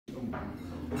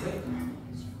Dear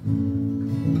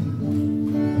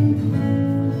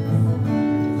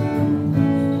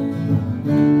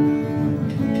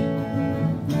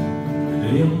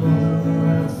mother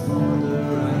and father,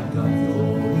 I got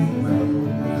your email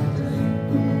today.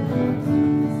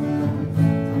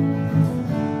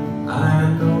 I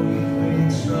know you're in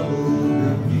trouble,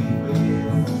 but you've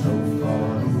been so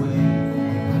far away.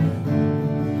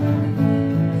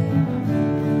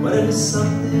 But it was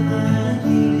something I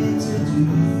needed to do,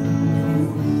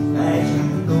 as you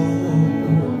know.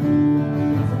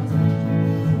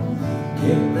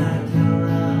 Kept knocking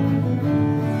around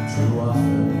too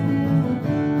often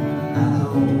at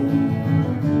home.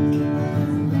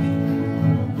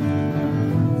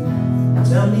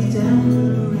 Tell me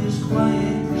Denver is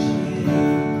quiet this year.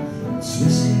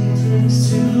 Sissy drinks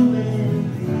too many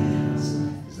beers.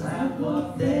 Is that what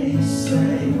they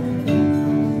say?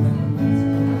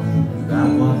 Is that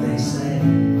what they say?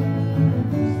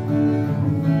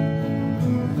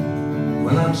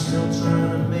 Well, I'm still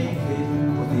trying to make it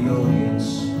with the audience.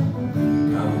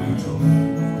 Can be tough.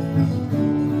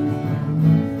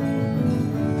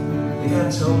 They got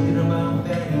talking about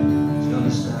Betty. She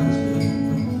understands me.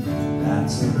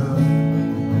 That's enough.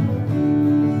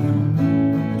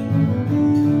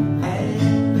 And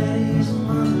Betty's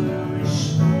mother is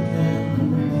smoking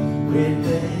with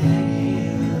their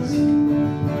ears.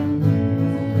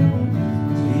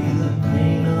 See the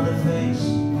pain on her face,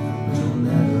 but you'll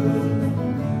never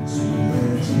see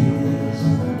their tears.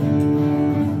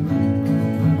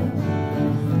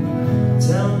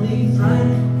 Tell me,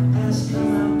 Frank, ask him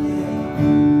out gay.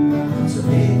 To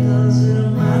me, does it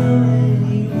matter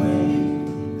anyway?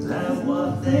 Is that what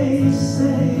they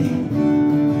say?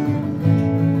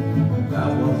 Is that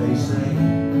what they say?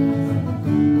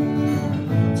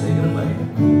 Take it away.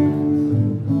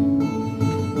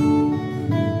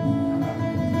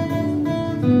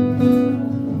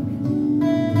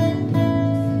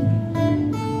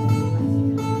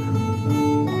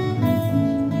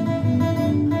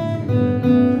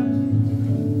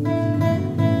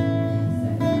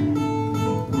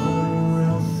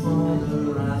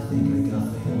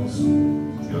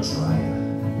 Just right.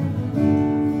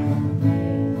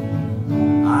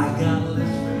 I got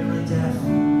less fear of death.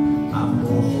 I'm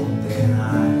more hope than I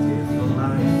did for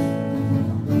life.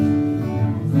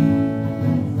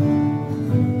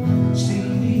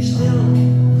 Stevie's still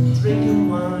drinking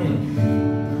wine.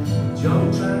 John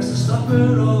tries to stop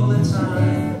her all the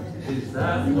time. Is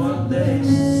that what they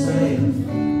say?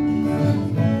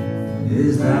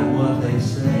 Is that what they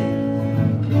say?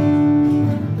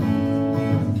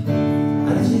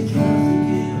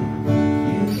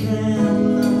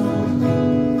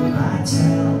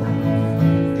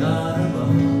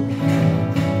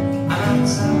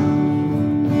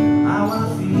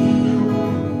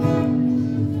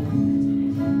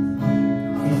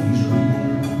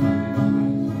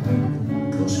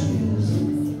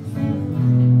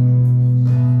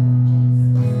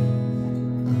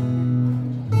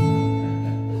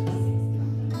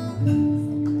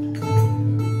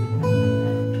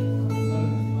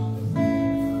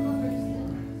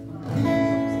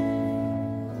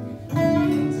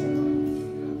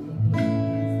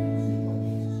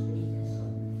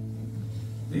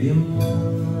 Dear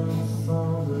mother and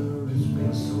father, it's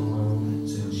been so long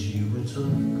since you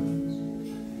returned.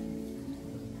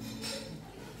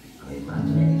 I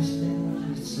imagine these things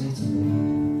you'd say to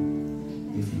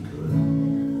me, if you could.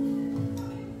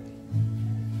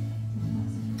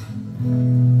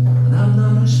 And I'm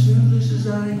not as foolish as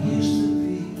I used to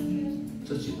be.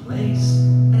 Such a place